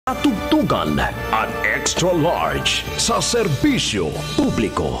katugtugan at extra large sa serbisyo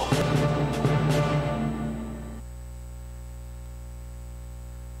publiko.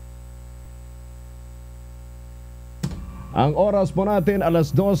 Ang oras po natin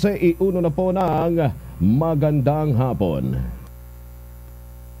alas 12:01 na po ng magandang hapon.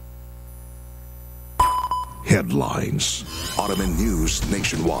 Headlines. RMN News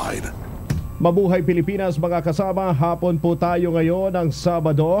Nationwide. Mabuhay Pilipinas mga kasama, hapon po tayo ngayon ng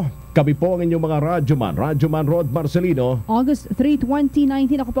Sabado. Kami po ang inyong mga Radyoman Rod Marcelino. August 3,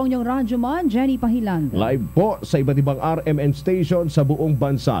 2019, ako po ang inyong Radyoman, Jenny Pahilan. Live po sa iba't ibang RMN station sa buong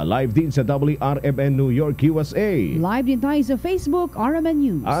bansa. Live din sa WRMN New York, USA. Live din tayo sa Facebook, RMN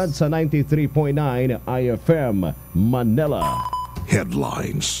News. At sa 93.9 IFM, Manila.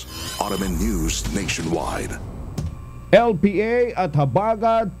 Headlines. RMN News Nationwide. LPA at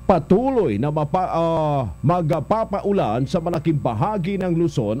habagat patuloy na magpapaulan sa malaking bahagi ng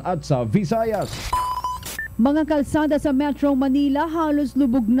Luzon at sa Visayas. Mga kalsada sa Metro Manila halos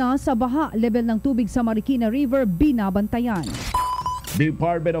lubog na sa baha. Level ng tubig sa Marikina River binabantayan.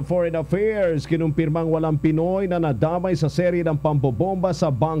 Department of Foreign Affairs kinumpirmang walang Pinoy na nadamay sa serye ng pambobomba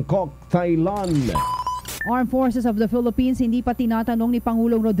sa Bangkok, Thailand. Armed Forces of the Philippines hindi pa tinatanong ni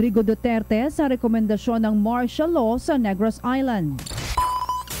Pangulong Rodrigo Duterte sa rekomendasyon ng martial law sa Negros Island.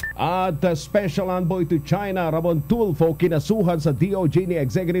 At Special Envoy to China Ramon Tulfo kinasuhan sa DOJ ni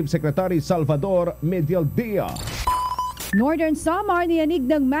Executive Secretary Salvador Medialdea. Northern Samar niyanig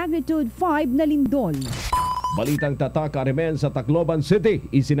ng magnitude 5 na lindol. Balitang tatak Rmn sa Tacloban City,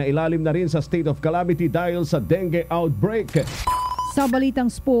 isinailalim na rin sa state of calamity dahil sa dengue outbreak. Sa balitang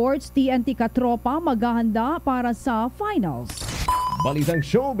sports, TNT Katropa maghahanda para sa finals. Balitang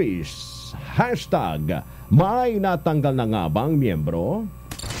showbiz, hashtag may natanggal na nga bang miyembro?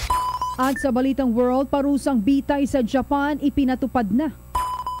 At sa balitang world, parusang bitay sa Japan ipinatupad na.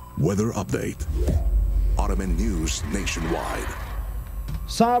 Weather update. RMN News Nationwide.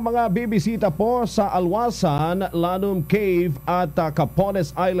 Sa mga bibisita po sa Alwasan, Lanum Cave at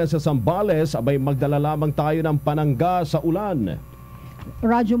Capones Island sa Zambales, abay magdala lamang tayo ng panangga sa ulan.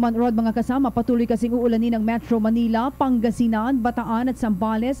 Radyoman Rod mga kasama, patuloy kasing uulanin ng Metro Manila, Pangasinan, Bataan at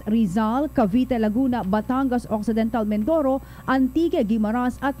Zambales, Rizal, Cavite, Laguna, Batangas Occidental, Mindoro, Antique,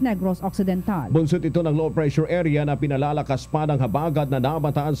 Guimaras at Negros Occidental. Bunsod ito ng low pressure area na pinalalakas pa ng habagat na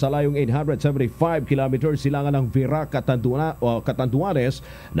namataan sa layong 875 km silangan ng Virac, Catanduanes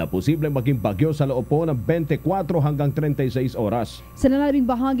na posibleng maging bagyo sa loob po ng 24 hanggang 36 oras. Sa lalabing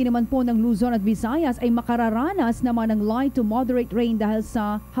bahagi naman po ng Luzon at Visayas ay makararanas naman ng light to moderate rain dahil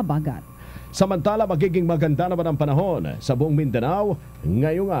sa habagat. Samantala, magiging maganda naman ang panahon sa buong Mindanao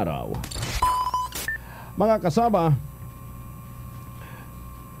ngayong araw. Mga kasama,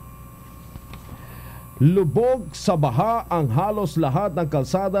 lubog sa baha ang halos lahat ng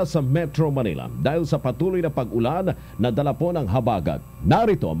kalsada sa Metro Manila dahil sa patuloy na pag-ulan na dala po ng habagat.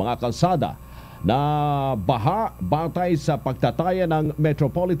 Narito ang mga kalsada na baha batay sa pagtataya ng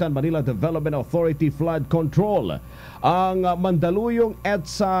Metropolitan Manila Development Authority Flood Control. Ang Mandaluyong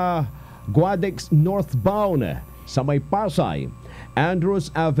EDSA Guadex northbound sa May Pasay,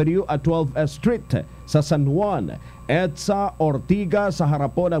 Andrews Avenue at 12th Street sa San Juan, EDSA Ortiga sa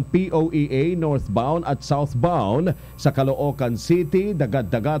harapon ng POEA northbound at southbound sa Caloocan City,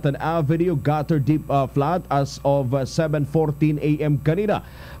 Dagat-Dagatan Avenue, gutter deep flood as of 7:14 a.m. kanina.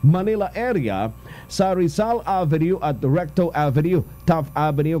 Manila area sa Rizal Avenue at Recto Avenue, Taft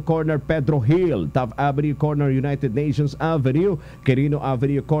Avenue corner Pedro Hill, Taft Avenue corner United Nations Avenue, Quirino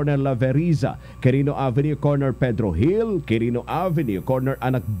Avenue corner La Veriza, Quirino Avenue corner Pedro Hill, Quirino Avenue corner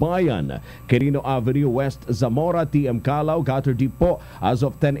Anak Bayan, Quirino Avenue West Zamora, TM Calao, gutter deep po as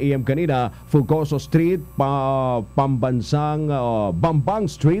of 10 a.m. kanina. Fugoso Street, Pambansang Bambang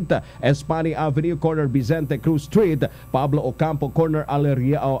Street, Espani Avenue corner Vicente Cruz Street, Pablo Ocampo corner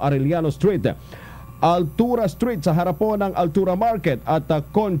Arellano Street, Altura Street sa harapon ng Altura Market at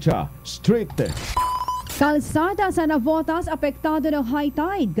Concha Street. Kalsada sa Navotas apektado ng high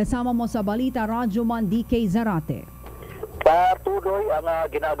tide. Kasama mo sa balita, Radyoman DK Zarate. Patuloy ang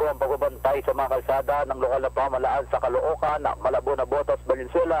ginagawang pagbabantay sa mga kalsada ng lokal na pamahalaan sa Caloocan, Malabo, Navotas,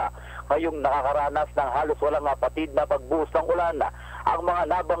 Valenzuela. Ngayong nakakaranas ng halos walang patid na pagbuhos ng ulan. Ang mga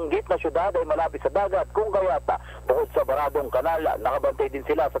nabanggit na syudad ay malapit sa dagat, kung kaya't bukod sa baradong kanal, nakabantay din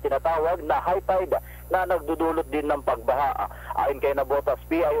sila sa tinatawag na high tide na nagdudulot din ng pagbaha. Ayon kay Navotas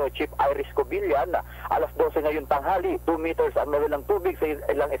PIO Chief Iris Cobillan, alas 12 ngayon tanghali, 2 meters ang level ng tubig sa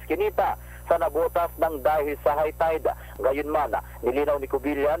ilang eskinita sa nabutas ng dahil sa high tide. Gayunman, nilinaw ni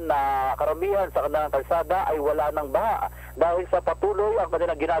Kubilyan na karamihan sa kanilang kalsada ay wala ng baha dahil sa patuloy ang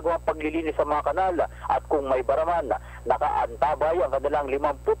kanilang ginagawang paglilinis sa mga kanal at kung may baraman, nakaantabay ang kanilang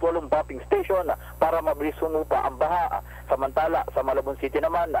 58 pumping station para mabilis sumupa ang baha. Samantala, sa Malabon City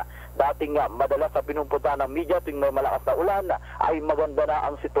naman, dating madalas sa pinumpunta ng media tuwing may malakas na ulan, ay maganda na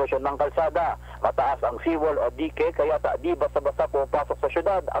ang sitwasyon ng kalsada. Mataas ang seawall o dike, kaya di basta-basta pumapasok sa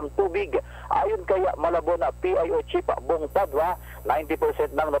syudad ang tubig. Ayon kaya Malabon na PIO Chief Bong Tadwa,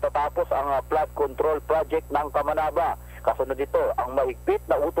 90% nang natatapos ang flood control project ng Kamanaba. Kasunod dito ang mahigpit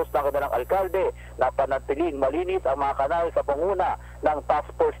na utos ng kanilang alkalde na panatiling malinis ang mga kanal sa panguna ng Task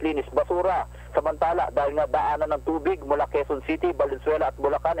Force Linis Basura. Samantala, dahil nga daanan ng tubig mula Quezon City, Valenzuela at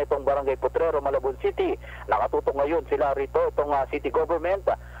Bulacan itong Barangay Potrero, Malabon City, nakatutok ngayon sila rito itong city government,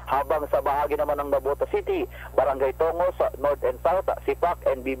 habang sa bahagi naman ng Nabota City, Barangay Tongos, North and South, Sipak,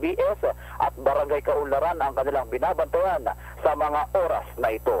 NBBS at Barangay Kaunlaran ang kanilang binabantayan sa mga oras na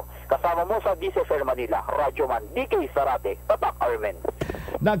ito. Kasama mo sa DZXL Manila, Radyoman DK Sarate, Tatak Rmn.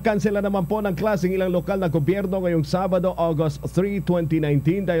 Nagkansela naman po ng klaseng ilang lokal na gobyerno ngayong Sabado, August 3,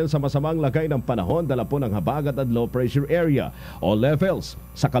 2019 dahil sa masamang lagay ng panahon dala po ng habagat at low pressure area o levels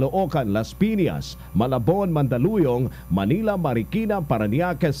sa Caloocan, Las Piñas, Malabon, Mandaluyong, Manila, Marikina,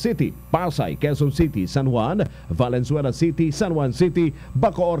 Parañaque City, Pasay, Quezon City, San Juan, Valenzuela City, San Juan City,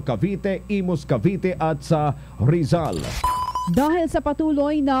 Bacoor, Cavite, Imus, Cavite at sa Rizal. Dahil sa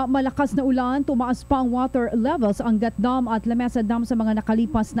patuloy na malakas na ulan, tumaas pa ang water levels ang Angat Dam at Lamesa Dam sa mga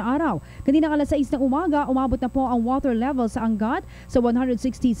nakalipas na araw. Kanina alas 6 ng umaga, umabot na po ang water level sa Angat sa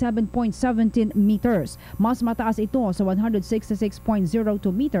 167.17 meters. Mas mataas ito sa 166.02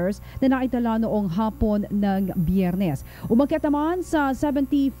 meters na naitala noong hapon ng Biyernes. Umakyat naman sa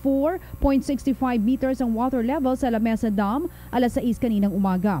 74.65 meters ang water level sa Lamesa Dam alas 6 kaninang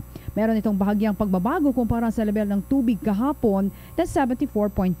umaga. Meron itong bahagyang pagbabago kumpara sa level ng tubig kahapon na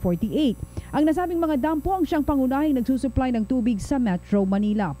 74.48. Ang nasabing mga dam po ang siyang pangunahing nagsusupply ng tubig sa Metro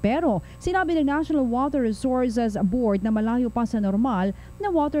Manila. Pero sinabi ng National Water Resources Board na malayo pa sa normal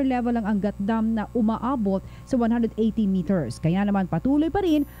na water level ang Angat Dam na umaabot sa 180 meters. Kaya naman patuloy pa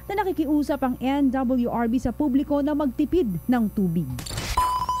rin na nakikiusap ang NWRB sa publiko na magtipid ng tubig.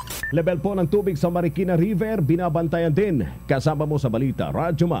 Level po ng tubig sa Marikina River, binabantayan din. Kasama mo sa balita,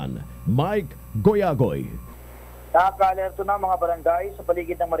 Radyoman Mike Goyagoy. Nakaka-alerto na mga barangay sa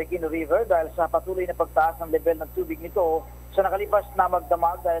paligid ng Marikina River dahil sa patuloy na pagtaas ng level ng tubig nito sa nakalipas na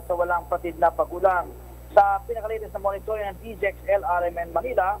magdamag dahil sa walang patid na pag-ulan. Sa pinakalitas na monitoring ng DZXL Rmn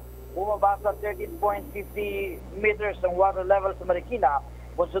Manila, bumaba sa 13.50 meters ng water level sa Marikina.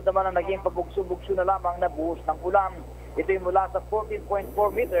 Bunsod naman ang naging pabugso-bugso na lamang na buhos ng ulan. Ito'y mula sa 14.4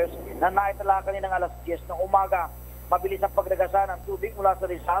 meters na naitala kaninang alas 10 ng umaga. Mabilis ang pagdagasa ng tubig mula sa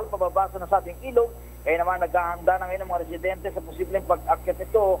Rizal, pababa sa nasabing ilog. Kaya naman naghahanda na ngayon ng mga residente sa posibleng pag-akyat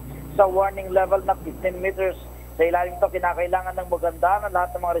nito sa warning level na 15 meters. Sa ilalim ito, kinakailangan ng maganda ng lahat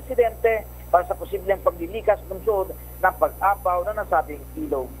ng mga residente para sa posibleng paglilikas lungsod ng pag-apaw na nasabing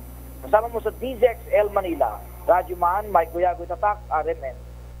ilog. Kasama mo sa DZXL Manila, Radyoman Mike Goyagoy, Tatak Rmn.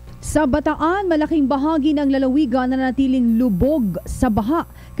 Sa Bataan, malaking bahagi ng lalawigan na natiling lubog sa baha.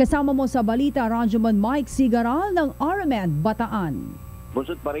 Kasama mo sa balita, Radyoman Mike Sigaral ng RMN Bataan.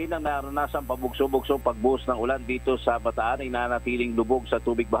 Bunsod pa rin ang naranasang pabugso-bugso pagbuhos ng ulan dito sa Bataan ay nanatiling lubog sa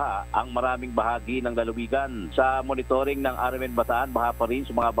tubig baha ang maraming bahagi ng lalawigan. Sa monitoring ng RMN Bataan, baha pa rin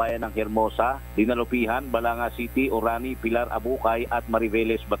sa mga bayan ng Hermosa, Dinalupihan, Balanga City, Orani, Pilar, Abukay at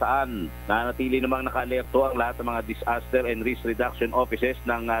Mariveles, Bataan. Nanatili namang naka-alerto ang lahat ng mga disaster and risk reduction offices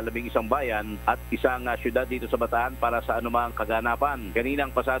ng 11 bayan at isang syudad dito sa Bataan para sa anumang kaganapan.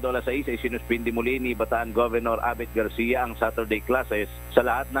 Kaninang pasado alas 6 ay sinuspindi muli ni Bataan Governor Abet Garcia ang Saturday classes sa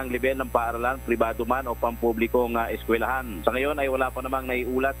lahat ng level ng paaralan, pribado man o pampublikong eskwelahan. Sa ngayon ay wala pa namang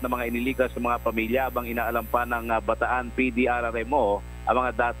naiulat na mga inilikas ng mga pamilya habang inaalam pa ng Bataan PDRRMO ang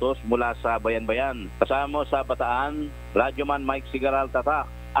mga datos mula sa bayan-bayan. Kasama sa Bataan, Radyoman Mike Sigaral, Tatak,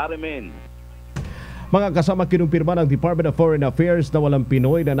 RMN. Mga kasama, kinumpirma ng Department of Foreign Affairs na walang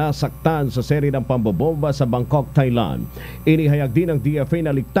Pinoy na nasaktan sa seri ng pambobomba sa Bangkok, Thailand. Inihayag din ng DFA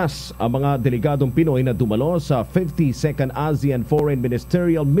na ligtas ang mga delegadong Pinoy na dumalo sa 52nd ASEAN Foreign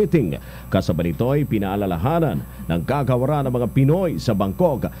Ministerial Meeting. Kasabay nito ay pinaalalahanan ng kagawaran ng mga Pinoy sa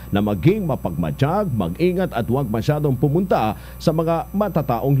Bangkok na maging mapagmatsyag, mag-ingat at huwag masyadong pumunta sa mga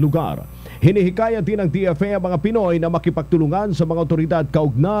matataong lugar. Hinihikayat din ng DFA ang mga Pinoy na makipagtulungan sa mga otoridad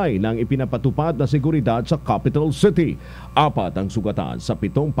kaugnay ng ipinapatupad na seguridad otoridad sa Capital City. 4 ang sugatan sa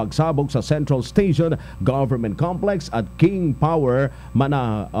 7 pagsabog sa Central Station, Government Complex at King Power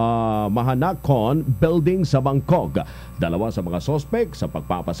Mahanakon Building sa Bangkok. 2 sa mga sospek sa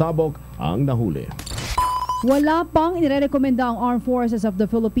pagpapasabog ang nahuli. Wala pang inirekomenda ang Armed Forces of the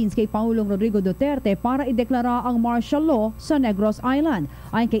Philippines kay Pangulong Rodrigo Duterte para ideklara ang martial law sa Negros Island.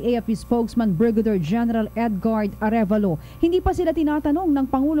 Ayon kay AFP spokesman Brigadier General Edgard Arevalo, hindi pa sila tinatanong ng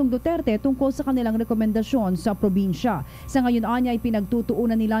Pangulong Duterte tungkol sa kanilang rekomendasyon sa probinsya. Sa ngayon anya ay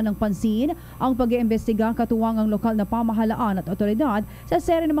pinagtutuunan nila ng pansin ang pag-iimbestiga katuwang ang lokal na pamahalaan at otoridad sa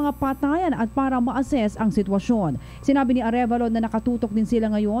seri ng mga patayan at para ma-assess ang sitwasyon. Sinabi ni Arevalo na nakatutok din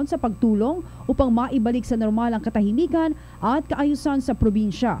sila ngayon sa pagtulong upang maibalik sa normal ang katahimikan at kaayusan sa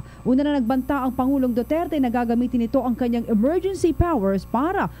probinsya. Una na nagbanta ang Pangulong Duterte na gagamitin nito ang kanyang emergency powers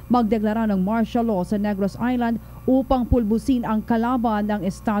para magdeklara ng martial law sa Negros Island upang pulbusin ang kalaban ng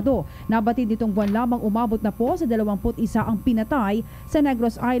Estado. Nabatid nitong buwan lamang umabot na po sa 21 ang pinatay sa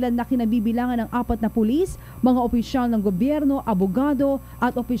Negros Island na kinabibilangan ng 4 na pulis, mga opisyal ng gobyerno, abogado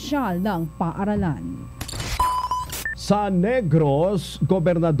at opisyal ng paaralan. Sa Negros,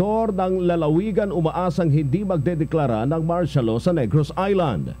 gobernador ng lalawigan umaasang hindi magdedeklara ng martial law sa Negros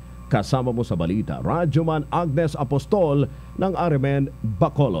Island. Kasama mo sa balita, Radyoman Agnes Apostol ng Rmn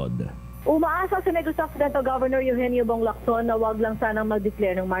Bacolod. Umaasa sa Negros Occidental Governor Eugenio Bong Lacson na wag lang sanang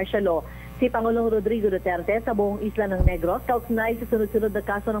mag-declare ng martial law si Pangulong Rodrigo Duterte sa buong isla ng Negros kaugnay sa sunod-sunod na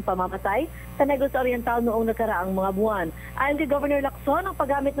kaso ng pamamatay sa Negros Oriental noong nakaraang mga buwan. Ayon kay Governor Lacson, ang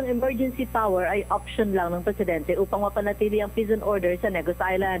paggamit ng emergency power ay option lang ng presidente upang mapanatili ang peace and order sa Negros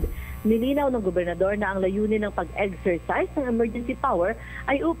Island. Nilinaw ng gobernador na ang layunin ng pag-exercise ng emergency power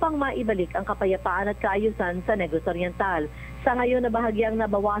ay upang maibalik ang kapayapaan at kaayusan sa Negros Oriental. Sa ngayon na bahagyang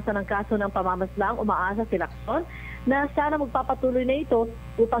nabawasan ang kaso ng pamamaslang, umaasa si Lacson na sana magpapatuloy na ito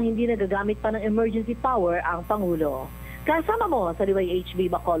upang hindi nagagamit pa ng emergency power ang Pangulo. Kasama mo sa DZXL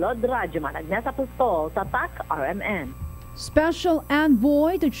Bacolod, Radyoman Agnes Apostol, Tatak, RMN. Special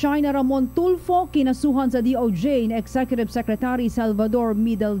Envoy to China Ramon Tulfo kinasuhan sa DOJ ni Executive Secretary Salvador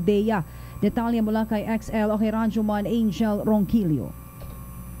Midaldea. Detalye mula kay XL o kay Radyoman Angel Ronquillo.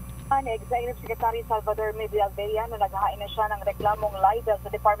 Ni Executive Secretary Salvador Midaldea na naghahain na siya ng reklamong libel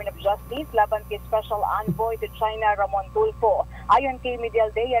sa Department of Justice laban kay Special Envoy to China Ramon Tulfo. Ayon kay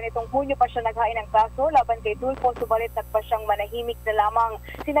Midaldea, nitong Hunyo pa siya naghahain ng kaso laban kay Tulfo, subalit nagpa siyang manahimik na lamang.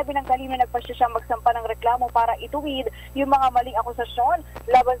 Sinabi ng kalima nagpa siya siyang magsampa ng reklamo para ituwid yung mga maling akusasyon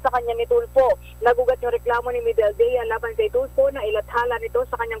laban sa kanya ni Tulfo. Nagugat yung reklamo ni Midaldea laban kay Tulfo na ilathala nito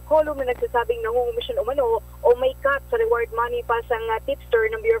sa kanyang column na nagsasabing nangungumisyon umano o may cut sa reward money pa sa tipster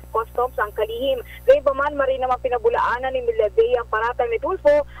ng Bureau of Customs ang kalihim. Gayunpaman, marin naman pinabulaanan ni Midaldea ang paratang ni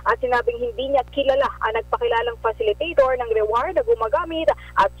Tulfo at sinabing hindi niya kilala ang nagpakilalang facilitator ng reward na gumagamit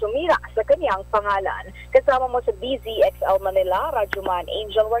at sumira sa kanyang pangalan. Kasama mo sa DZXL Manila, Radyoman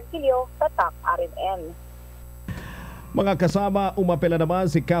Angel Ronquillo, Tatak, RMN. Mga kasama, umapela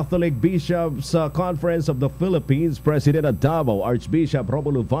naman si Catholic Bishop sa Conference of the Philippines, President at Davao Archbishop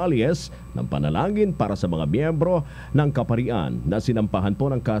Romulo Valles ng panalangin para sa mga miyembro ng kaparian na sinampahan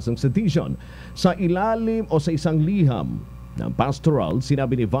po ng kasong sedition. Sa ilalim o sa isang liham ng pastoral,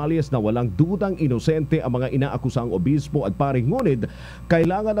 sinabi ni Valles na walang dudang inosente ang mga inaakusang obispo at paring, ngunit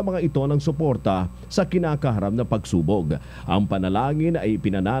kailangan ng mga ito ng suporta sa kinakaharap na pagsubog. Ang panalangin ay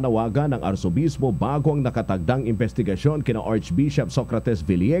pinananawagan ng arsobispo bago ang nakatagdang investigasyon kina Archbishop Socrates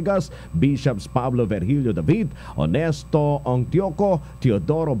Villegas, Bishops Pablo Virgilio David, Honesto Ongtioco,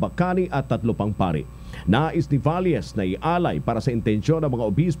 Teodoro Bacani at 3 pang pari. Nais ni Valles na ialay para sa intensyon ng mga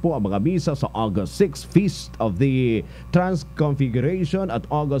obispo ang mga misa sa August 6 Feast of the Transconfiguration at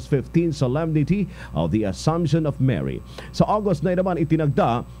August 15 Solemnity of the Assumption of Mary. Sa August 9 naman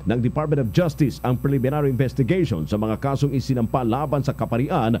itinagda ng Department of Justice ang preliminary investigation sa mga kasong isinampa laban sa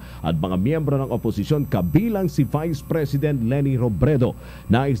kaparian at mga miyembro ng oposisyon kabilang si Vice President Leni Robredo.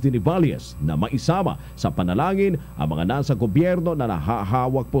 Nais din ni Valles na maisama sa panalangin ang mga nasa gobyerno na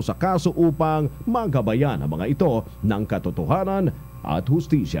nahahawak po sa kaso upang magabayan ang mga ito ng katotohanan at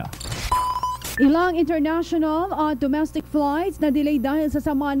hustisya. Ilang international at domestic flights na delay dahil sa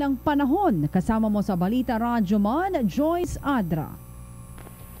sama ng panahon. Kasama mo sa balita, Radyoman Joyce Adra.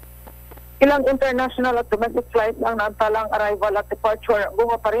 Ilang international at domestic flights ang naantalang arrival at departure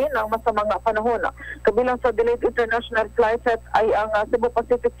bunga pa rin ang masamang panahon. Kabilang sa delayed international flights ay ang Cebu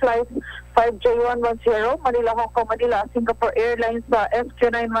Pacific Flights 5J110, Manila-Hong Kong, Manila, Singapore Airlines sa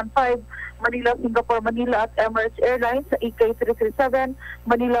SQ915, Manila-Singapore, Manila at Emirates Airlines sa EK337,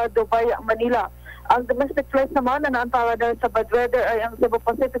 Manila-Dubai, Manila. Ang domestic flights naman na naantala dahil sa bad weather ay ang Cebu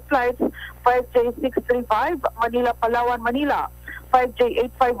Pacific Flights 5J635, Manila-Palawan, Manila,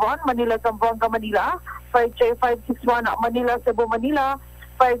 5J851 Manila Zamboanga Manila, 5J561 Manila Cebu Manila,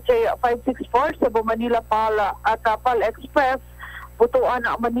 5J564 Cebu Manila at Pal Express Butuan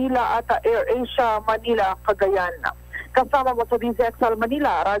Manila at Air Asia Manila Cagayan. Kasama mo sa DZXL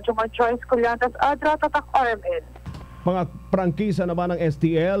Manila, Radyo Man Choice Colyantas, Adra, Tatak RMN. Mga prangkisa naman ng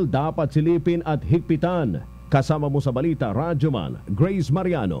STL dapat silipin at higpitan. Kasama mo sa balita, Radyo Man, Grace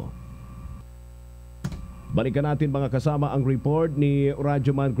Mariano. Balikan natin mga kasama ang report ni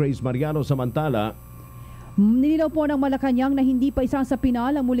Radyo Man Grace Mariano. Samantala, nilinaw po ng Malacanang na hindi pa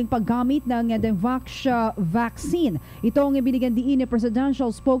isasapinal ang muling paggamit ng DZXL vaccine. Ito ang ibinigyan diin ni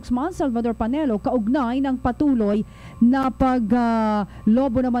Presidential Spokesman Salvador Panelo kaugnay ng patuloy na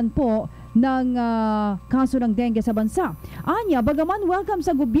paglobo naman po ng kaso ng dengue sa bansa. Anya, bagaman welcome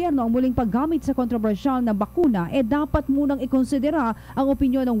sa gobyerno ang muling paggamit sa kontrobersyal na bakuna, dapat munang ikonsidera ang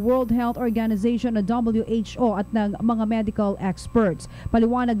opinyon ng World Health Organization na WHO at ng mga medical experts.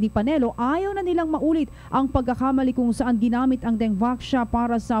 Paliwanag ni Panelo, ayaw na nilang maulit ang pagkakamali kung saan ginamit ang DZXL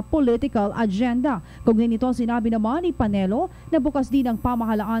para sa political agenda. Kaugnay nito, sinabi naman ni Panelo na bukas din ang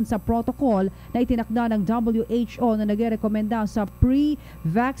pamahalaan sa protocol na itinakda ng WHO na nagrekomenda sa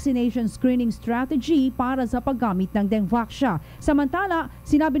pre-vaccination screening strategy para sa paggamit ng DZXL. Samantala,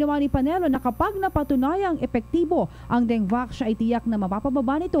 sinabi naman ni Panelo na kapag napatunayang epektibo ang DZXL ay tiyak na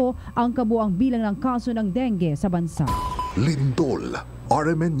mapapababa nito ang kabuang bilang ng kaso ng dengue sa bansa. Lindol,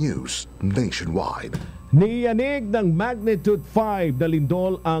 RMN News Nationwide. niyanig ng magnitude 5 na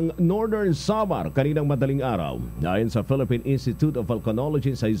lindol ang Northern Samar kaninang madaling araw. Ayon sa Philippine Institute of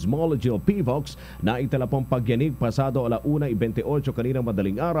Volcanology and Seismology o PVOX, naitala pong pagyanig pasado 1:28 kaninang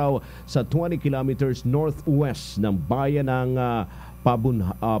madaling araw sa 20 kilometers northwest ng bayan ng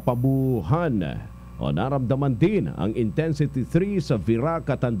Pabuhan. Naramdaman din ang intensity 3 sa Virac,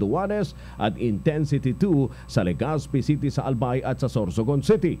 Catanduanes at intensity 2 sa Legazpi City sa Albay at sa Sorsogon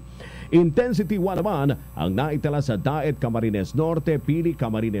City. Intensity 1 naman ang naitala sa Daet, Camarines Norte, Pili,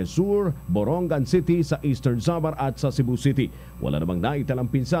 Camarines Sur, Borongan City sa Eastern Samar at sa Cebu City. Wala namang naitalang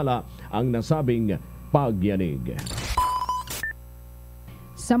pinsala ang nasabing pagyanig.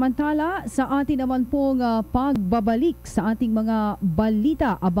 Samantala, sa atin naman pong pagbabalik sa ating mga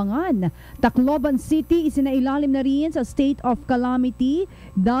balita, abangan. Tacloban City isinailalim na rin sa state of calamity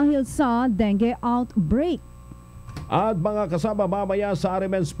dahil sa dengue outbreak. At mga kasama mamaya sa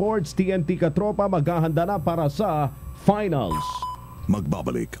RMN Sports, TNT Katropa maghahanda na para sa finals.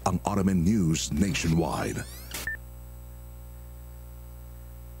 Magbabalik ang RMN News Nationwide.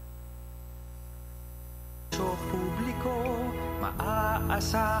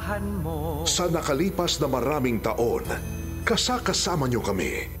 Maaasahan mo. Sa nakalipas na maraming taon, kasama nyo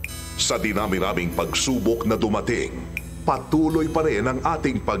kami. Sa dinami-raming pagsubok na dumating, patuloy pa rin ang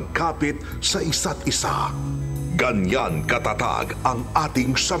ating pagkapit sa isa't isa. Ganyan katatag ang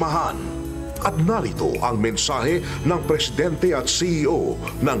ating samahan. At narito ang mensahe ng Presidente at CEO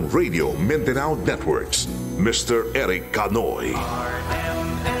ng Radio Mindanao Networks, Mr. Eric Canoy.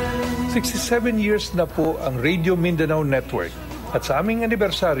 67 years na po ang Radio Mindanao Network. At sa aming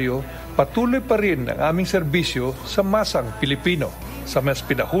anibersaryo, patuloy pa rin ang aming serbisyo sa masang Pilipino. Sa mas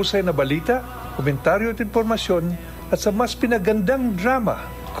pinahusay na balita, komentaryo at informasyon, at sa mas pinagandang drama,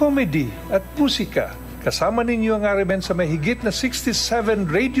 comedy at musika. Kasama ninyo ang RMN sa may higit na 67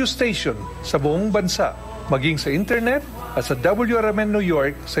 radio station sa buong bansa, maging sa internet at sa WRMN New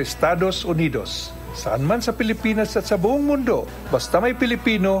York sa Estados Unidos. Saan man sa Pilipinas at sa buong mundo, basta may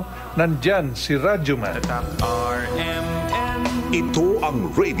Pilipino, nandyan si Radyo Man. Ito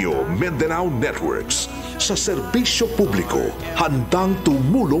ang Radio Mindanao Networks. Sa serbisyo publiko, handang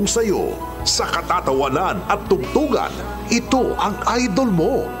tumulong sa iyo. Sa katatawanan at tugtugan, ito ang idol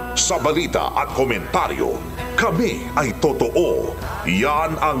mo. Sa balita at komentaryo, kami ay totoo.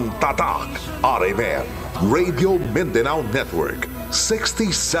 Yan ang tatak. RMN, Radio Mindanao Network.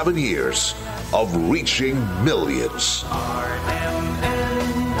 67 years of reaching millions.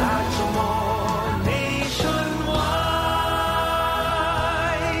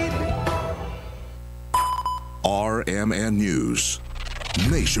 RMN News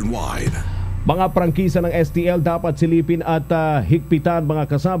Nationwide. Mga prangkisa ng STL dapat silipin at higpitan mga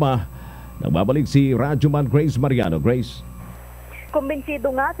kasama. Nagbabalik si Radyoman Grace Mariano. Grace.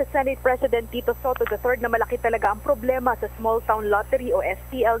 Kumbinsido nga sa Senate President Tito Soto III na malaki talaga ang problema sa Small Town Lottery o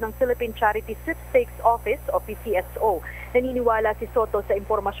STL ng Philippine Charity Sweepstakes Office o PCSO. Naniniwala si Soto sa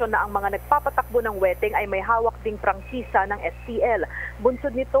impormasyon na ang mga nagpapatakbo ng weteng ay may hawak ding prangkisa ng STL.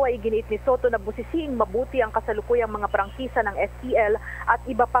 Bunsod nito ay giniit ni Soto na busisiing mabuti ang kasalukuyang mga prangkisa ng STL at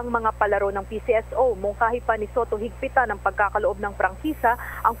iba pang mga palaro ng PCSO. Mungkahi pa ni Soto higpitan ng pagkakaloob ng prangkisa,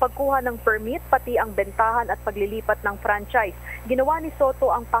 ang pagkuha ng permit, pati ang bentahan at paglilipat ng franchise. Ginawa ni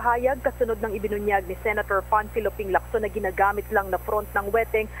Soto ang pahayag kasunod ng ibinunyag ni Senator Panfilo Lacson na ginagamit lang na front ng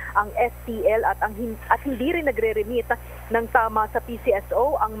weteng ang STL at hindi rin nagre-remit ng tama sa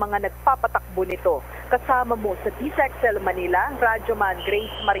PCSO ang mga nagpapatakbo nito. Kasama mo sa DZXL Manila, Radyoman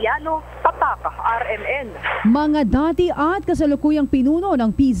Grace Mariano, Tatak, RMN. Mga dati at kasalukuyang pinuno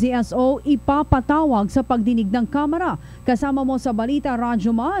ng PCSO ipapatawag sa pagdinig ng Kamara. Kasama mo sa balita,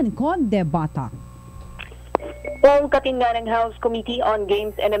 Radyoman Conde Batak. Pangkatin nga ng House Committee on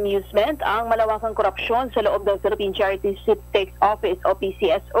Games and Amusement ang malawakang korupsyon sa loob ng Philippine Charity Sweepstakes Office o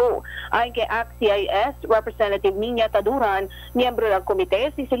PCSO. Ayon kay ACT-CIS Representative Nina Taduran, miyembro ng komite,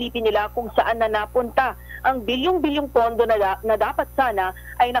 sisilipin nila kung saan na napunta ang bilyong-bilyong pondo na dapat sana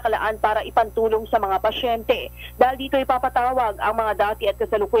ay nakalaan para ipantulong sa mga pasyente. Dahil dito ipapatawag ang mga dati at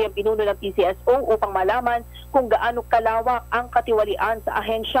kasalukuyang pinuno ng PCSO upang malaman kung gaano kalawak ang katiwalian sa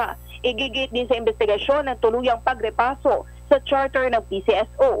ahensya. Igigit din sa investigasyon ng tuluyang pagrepaso sa charter ng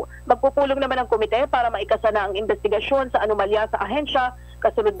PCSO. Magpupulong naman ang komite para maikasana ang investigasyon sa anomalya sa ahensya,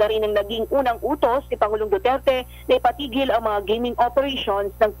 kasunod na rin ng naging unang utos ni Pangulong Duterte na ipatigil ang mga gaming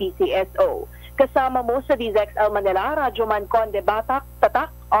operations ng PCSO. Kasama mo sa DZXL Manila, Radyoman Conde Batak, Tatak,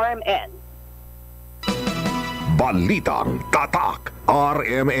 RMN. Balitang Tatak,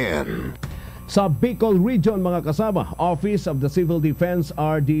 RMN. Sa Bicol Region, mga kasama, Office of the Civil Defense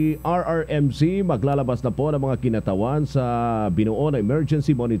RRMC maglalabas na po ng mga kinatawan sa binuo na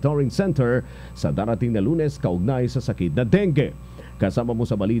Emergency Monitoring Center sa darating na Lunes kaugnay sa sakit na dengue. Kasama mo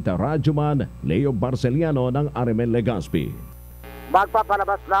sa balita, Radyoman Leo Marcelino ng Rmn Legazpi.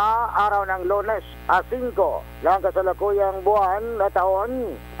 Magpapalabas na araw ng Lunes, 5 ng kasalukuyang buwan na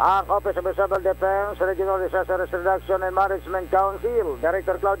taon ang Office of the Civil Defense Regional Disaster Reduction and Management Council,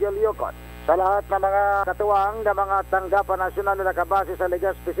 Director Claudio Liocot, sa lahat ng mga katuwang ng mga tanggapan nasyonal na nakabase sa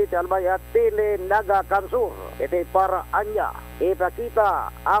Legazpi City, Albay at Pili, Naga, Kansur. Ito'y paraan niya ipakita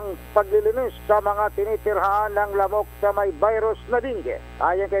ang paglilinis sa mga tinitirhaan ng lamok na may virus na dengue.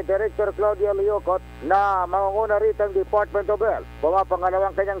 Ayon kay Director Claudia Liocot na mangunguna rito ang Department of Health,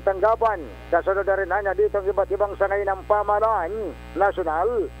 pumapangalawang kanyang tanggapan. Kasunod na rin niya dito ang iba't ibang sangay ng pamahalaan,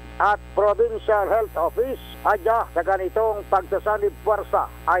 nasyonal at Provincial Health Office. Adya sa ganitong pagsasanib puwersa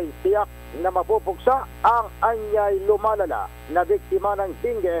ay tiyak na mapupugsa ang anyay lumalala na biktima ng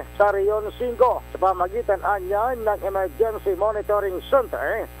dengue sa Rion 5. Sa pamagitan anya ng Emergency Monitoring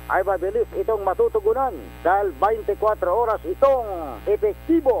Center ay mabilis itong matutugunan dahil 24 oras itong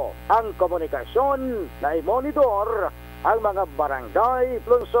epektibo ang komunikasyon na i-monitor ang mga barangay,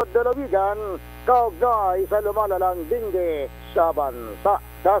 lungsod, dalawigan kaugnay sa lumalalang dengue sa bansa.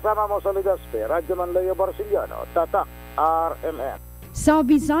 Kasama mo sa Legazpi, Radyoman Leo Barciliano, Tatak, RMN. Sa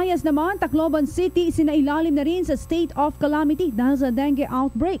Visayas naman, Tacloban City sinailalim na rin sa state of calamity dahil sa dengue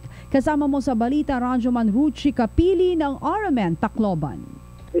outbreak. Kasama mo sa balita, Radyoman Ruchi Kapili ng RMN Tacloban.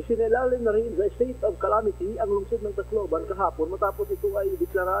 Sinailalim na rin sa state of calamity ang lungsod ng Tacloban kahapon matapos ito ay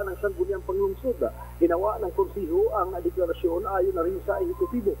deklaraan ng sangguniang panglungsod. Ginawa ng konsiho ang deklarasyon ayon na rin sa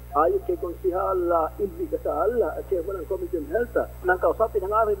ehekutibo. Ayon kay Konsihal Ilvi Casal, Chairman ng Committee on Health, nang kausapin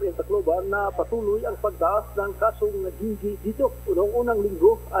ng RMN Tacloban na patuloy ang pagtaas ng kasong dengue dito. Unang-unang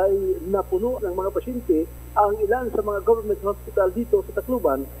linggo ay napuno ng mga pasyente ang ilan sa mga government hospital dito sa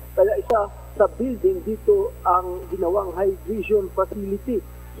Tacloban, kaya isa sa building dito ang ginawang hydration facility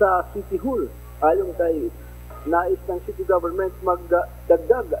sa City Hall. Ayon kay nais ng city government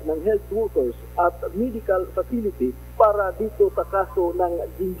magdagdag ng health workers at medical facility para dito sa kaso ng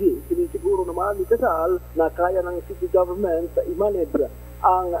dengue. Sinisiguro naman ni Casal na kaya ng city government i-manage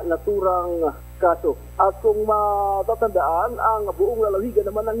ang naturang kaso. At kung matatandaan, ang buong lalawigan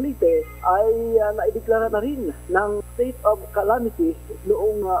naman ng Leyte ay naideklara na rin ng state of calamity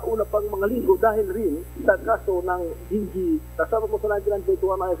noong una pang mga linggo dahil rin sa kaso ng dengue. Kasama mo sa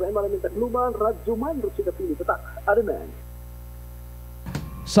 99.1 FM, Rmn Tacloban, Radyoman Ruchi Kapili, Tatak, RMN.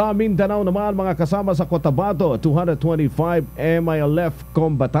 Sa Mindanao naman, mga kasama sa Cotabato, 225 MILF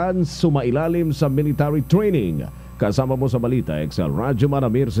combatants sumailalim sa military training. Kasama mo sa balita, Excel Radyoman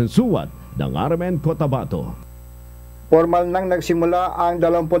Amir Sensuat ng RMN Cotabato. Formal nang nagsimula ang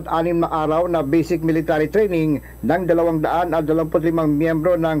 26 na araw na basic military training ng 225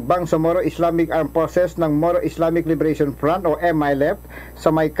 miyembro ng Bangsamoro Islamic Armed Forces ng Moro Islamic Liberation Front o MILF sa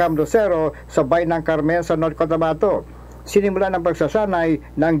may Camp Lucero sa Bayan ng Carmen sa North Cotabato. sinimula ng pagsasanay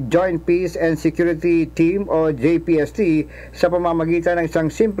ng Joint Peace and Security Team o JPST sa pamamagitan ng isang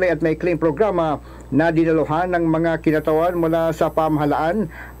simple at maikling programa na dinaluhan ng mga kinatawan mula sa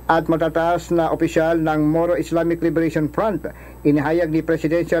pamahalaan at matataas na opisyal ng Moro Islamic Liberation Front. Inihayag ni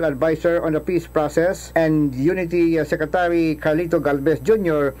Presidential Advisor on the Peace Process and Unity Secretary Carlito Galvez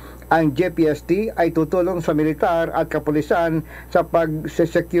Jr. ang JPST ay tutulong sa militar at kapulisan sa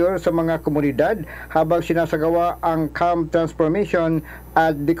pag-secure sa mga komunidad habang sinasagawa ang camp transformation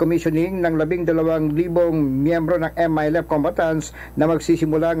at decommissioning ng 12,000 miyembro ng MILF combatants na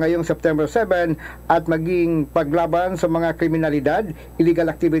magsisimula ngayong September 7 at maging paglaban sa mga kriminalidad, illegal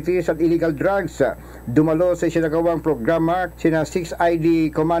activities at illegal drugs. Dumalo sa isinagawang programa sina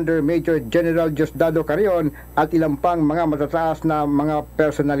 6ID Commander Major General Diosdado Carrion at ilang pang mga matataas na mga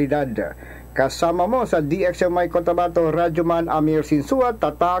personalidad. Kasama mo sa DXL Mike Cotabato, Radyoman Amir Sinsuat,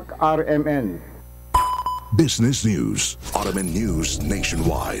 Tatak, RMN. Business News, RMN News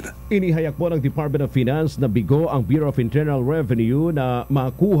Nationwide. Inihayak po ng Department of Finance na bigo ang Bureau of Internal Revenue na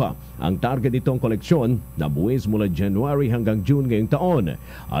makuha ang target nitong koleksyon na buwis mula January hanggang June ngayong taon.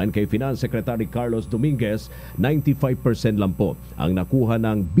 Ayon kay Finance Secretary Carlos Dominguez, 95% lang po ang nakuha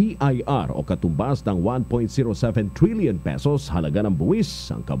ng BIR o katumbas ng 1.07 trillion pesos halaga ng buwis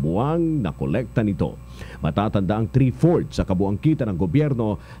ang kabuang na kolekta nito. Matatanda ang 3/4 sa kabuang kita ng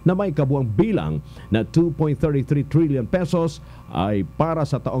gobyerno na may kabuang bilang na 2.33 trillion pesos ay para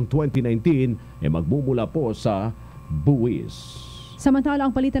sa taong 2019 ay magmumula po sa buwis. Samantala,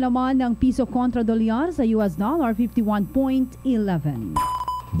 ang palitan naman ng piso kontra dolyar sa US dollar 51.11.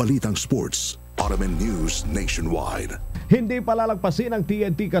 Balitang Sports, RMN News Nationwide. Hindi palalagpasin ng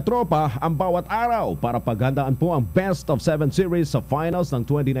TNT Katropa ang bawat araw para paghandaan po ang Best of 7 Series sa finals ng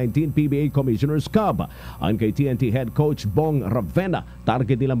 2019 PBA Commissioner's Cup. Ayon kay TNT Head Coach Bong Ravena,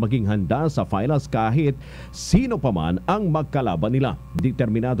 target nilang maging handa sa finals kahit sino pa man ang magkalaban nila.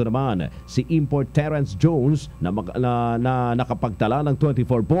 Determinado naman si import Terrence Jones na nakapagtala ng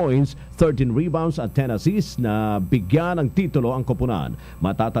 24 points, 13 rebounds at 10 assists na bigyan ng titulo ang koponan.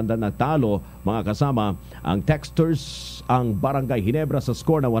 Matatanda na talo mga kasama ang Texters ang Barangay Ginebra sa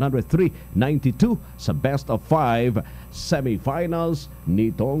score na 103-92 sa best of 5 semifinals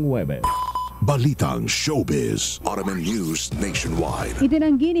nitong Huwebes. Balitang Showbiz, RMN News Nationwide.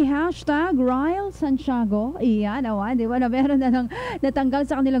 Itinanggi ni #Ryle Santiago. Iyan, di ba, na meron na nang natanggal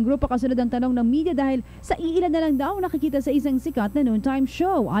sa kanilang grupo kasunod ang tanong ng media dahil sa iilan na lang daw nakikita sa isang sikat na noontime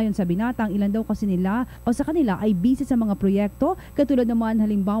show. Ayon sa binatang, ilan daw kasi nila o sa kanila ay busy sa mga proyekto, katulad naman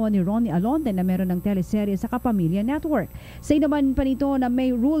halimbawa ni Ronnie Alonte na meron ng teleserye sa Kapamilya Network. Say naman pa nito na may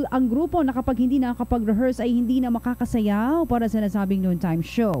rule ang grupo na kapag hindi nakakapag-rehearse ay hindi na makakasayaw para sa nasabing noontime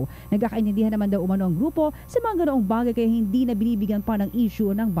show. Nagkakaintindihan naman daw umano ang grupo sa mga ganoong bagay kaya hindi na binibigyan pa ng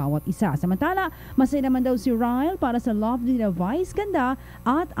issue ng bawat isa. Samantala, masaya naman daw si Ryle para sa love ni Vice Ganda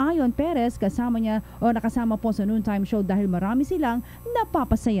at Ayon Perez kasama niya o nakasama po sa noontime show dahil marami silang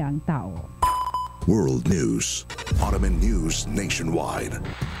napapasayang tao. World News, RMN News Nationwide.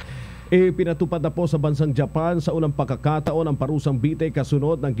 Pinatupad na po sa bansang Japan sa unang pagkakataon ang parusang bitay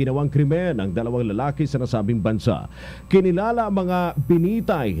kasunod ng ginawang krimen ng dalawang lalaki sa nasabing bansa. Kinilala ang mga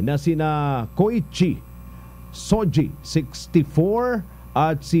binitay na sina Koichi Soji, 64,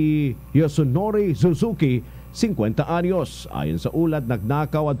 at si Yosunori Suzuki, 50 anyos. Ayon sa ulat,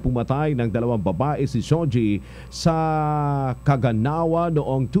 nagnakaw at pumatay ng dalawang babae si Shoji sa Kaganawa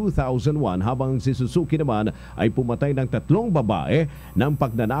noong 2001 habang si Suzuki naman ay pumatay ng 3 babae ng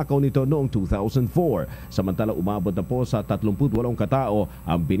pagnanakaw nito noong 2004. Samantala, umabot na po sa 38 katao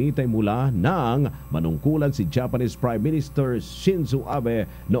ang binitay mula ng manungkulan si Japanese Prime Minister Shinzo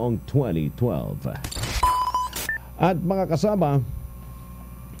Abe noong 2012. At mga kasama,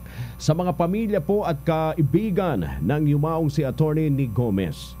 sa mga pamilya po at kaibigan ng yumaong si Attorney Nick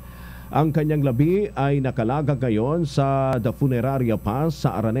Gomez, ang kanyang labi ay nakalaga ngayon sa The Funeraria Pass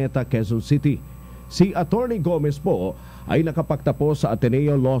sa Araneta, Quezon City. Si Attorney Gomez po ay nakapagtapos sa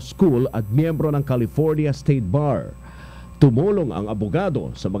Ateneo Law School at miyembro ng California State Bar. Tumulong ang abogado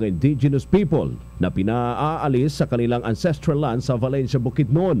sa mga indigenous people na pinaalis sa kanilang ancestral land sa Valencia,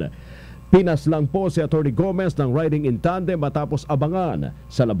 Bukidnon. Pinaslang po si Atty. Gomez ng riding in tandem matapos abangan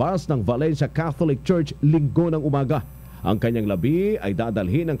sa labas ng Valencia Catholic Church linggo ng umaga. Ang kanyang labi ay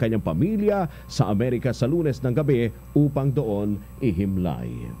dadalhin ng kanyang pamilya sa Amerika sa Lunes ng gabi upang doon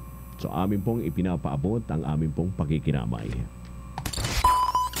ihimlay. So amin pong ipinapaabot ang amin pong pakikinamay.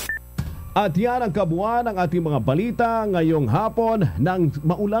 At yan ang kabuuan ng ating mga balita ngayong hapon ng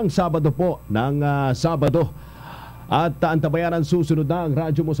maulang Sabado po ng Sabado. At antabayan ang susunod na ang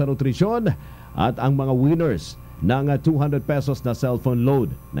radyo mo sa nutrisyon at ang mga winners ng 200 pesos na cellphone load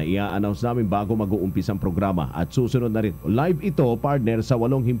na i-announce namin bago mag-uumpis ang programa. At susunod na rin, live ito, partner, sa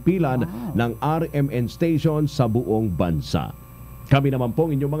 8 himpilan ng RMN station sa buong bansa. Kami naman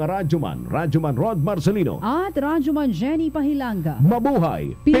pong inyong mga Radyoman Rod Marcelino at Radyoman Jenny Pahilanga.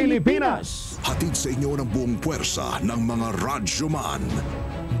 Mabuhay Pilipinas! Hatid sa inyo ng buong puwersa ng mga Radyoman.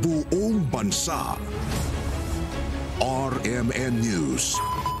 Buong bansa. RMN News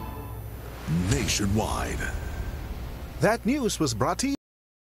Nationwide. That news was brought to you